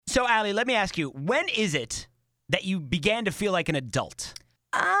So, Allie, let me ask you, when is it that you began to feel like an adult?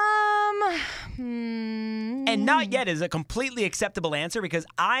 And not yet is a completely acceptable answer because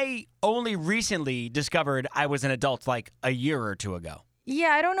I only recently discovered I was an adult like a year or two ago. Yeah,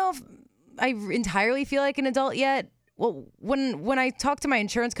 I don't know if I entirely feel like an adult yet. Well, when I talked to my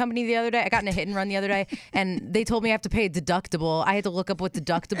insurance company the other day, I got in a hit and run the other day, and they told me I have to pay a deductible. I had to look up what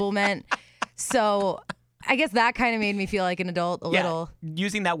deductible meant. So I guess that kind of made me feel like an adult a little.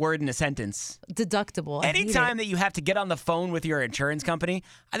 Using that word in a sentence. Deductible. Anytime that you have to get on the phone with your insurance company,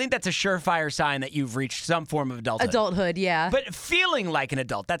 I think that's a surefire sign that you've reached some form of adulthood. Adulthood, yeah. But feeling like an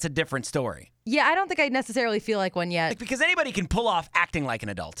adult, that's a different story. Yeah, I don't think I necessarily feel like one yet. Because anybody can pull off acting like an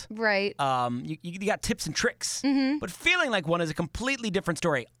adult. Right. You got tips and tricks. Mm-hmm. But feeling like one is a completely different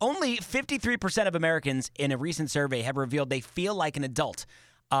story. Only 53% of Americans in a recent survey have revealed they feel like an adult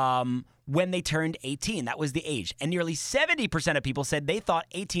when they turned 18. That was the age. And nearly 70% of people said they thought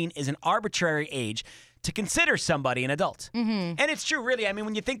 18 is an arbitrary age to consider somebody an adult. Mm-hmm. And it's true, really. I mean,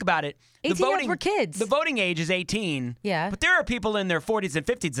 when you think about it, 18 were kids. The voting age is 18. Yeah. But there are people in their 40s and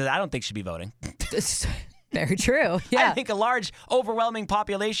 50s that I don't think should be voting. Very true. Yeah. I think a large, overwhelming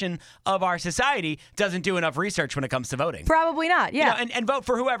population of our society doesn't do enough research when it comes to voting. Probably not, yeah. You know, and vote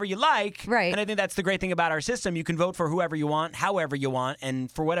for whoever you like. Right. And I think that's the great thing about our system. You can vote for whoever you want, however you want, and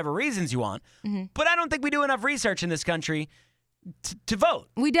for whatever reasons you want. Mm-hmm. But I don't think we do enough research in this country to vote.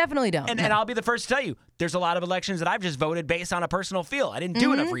 We definitely don't. And I'll be the first to tell you, there's a lot of elections that I've just voted based on a personal feel. I didn't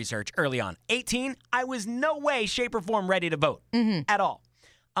do enough research early on. 18, I was no way, shape, or form ready to vote at all.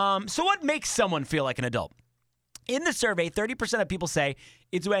 So what makes someone feel like an adult? In the survey, 30% of people say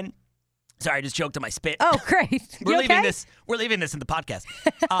it's when... Sorry, I just choked on my spit. Oh, great. We're leaving this in the podcast.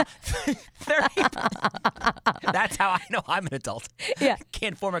 30, that's how I know I'm an adult. Yeah.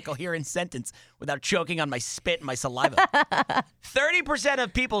 Can't form a coherent sentence without choking on my spit and my saliva. 30%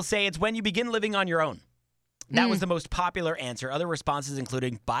 of people say it's when you begin living on your own. That was the most popular answer. Other responses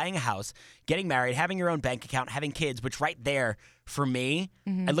including buying a house, getting married, having your own bank account, having kids, which right there, for me,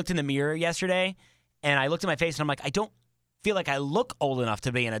 I looked in the mirror yesterday, and I looked at my face, and I'm like, I don't feel like I look old enough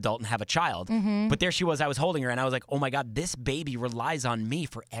to be an adult and have a child. But there she was. I was holding her, and I was like, oh, my God, this baby relies on me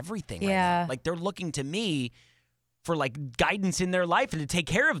for everything right now. Like, they're looking to me for, like, guidance in their life and to take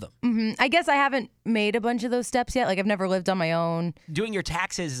care of them. I guess I haven't made a bunch of those steps yet. Like, I've never lived on my own. Doing your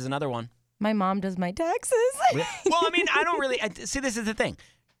taxes is another one. My mom does my taxes. Well, I mean, I don't really... See, this is the thing.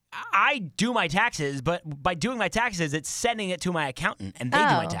 I do my taxes, but by doing my taxes, it's sending it to my accountant, and they do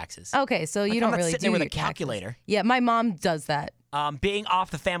my taxes. Okay, so you I'm don't not really sitting do there with your a calculator. taxes. Yeah, my mom does that. Being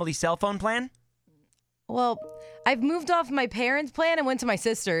off the family cell phone plan? Well, I've moved off my parents' plan and went to my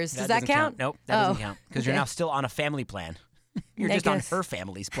sister's. Does that doesn't count? Nope, that doesn't count, because you're now still on a family plan. You're just on her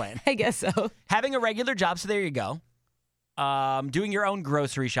family's plan. I guess so. Having a regular job, so there you go. Doing your own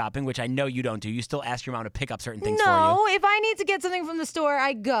grocery shopping, which I know you don't do. You still ask your mom to pick up certain things for you. No, if I need to get something from the store,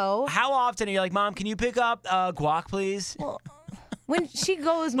 I go. How often are you like, Mom, can you pick up guac, please? Well, when she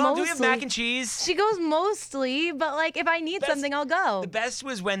goes Mom, mostly. do we have mac and cheese? She goes mostly, but like if I need something, I'll go. The best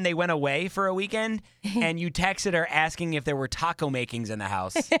was when they went away for a weekend and you texted her asking if there were taco makings in the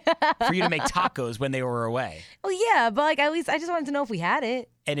house for you to make tacos when they were away. Well, yeah, but like at least I just wanted to know if we had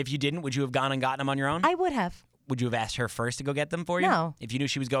it. And if you didn't, would you have gone and gotten them on your own? I would have. Would you have asked her first to go get them for you? No. If you knew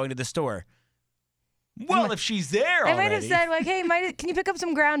she was going to the store? Well, if she's there already. I might have said, like, hey, can you pick up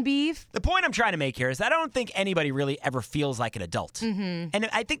some ground beef? The point I'm trying to make here is that I don't think anybody really ever feels like an adult. And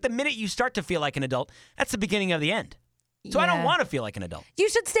I think the minute you start to feel like an adult, that's the beginning of the end. So I don't want to feel like an adult. You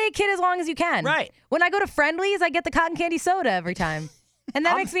should stay a kid as long as you can. Right. When I go to Friendly's, I get the cotton candy soda every time. And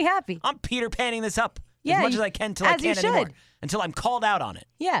that makes me happy. I'm Peter Panning this up Yeah, as much as I can until I can't anymore. Until I'm called out on it.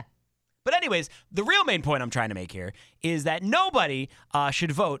 Yeah. But anyways, the real main point I'm trying to make here is that nobody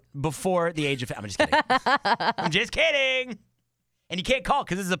should vote before the age of... I'm just kidding. I'm just kidding. And you can't call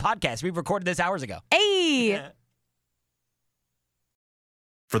because this is a podcast. We recorded this hours ago. Hey!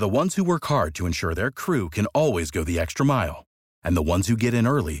 For the ones who work hard to ensure their crew can always go the extra mile, and the ones who get in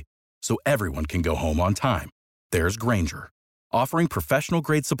early so everyone can go home on time, there's Grainger, offering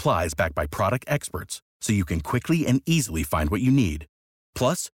professional-grade supplies backed by product experts so you can quickly and easily find what you need.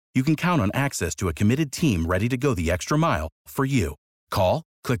 Plus, you can count on access to a committed team ready to go the extra mile for you. Call,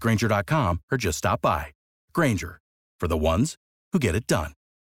 click Grainger.com, or just stop by. Grainger, for the ones who get it done.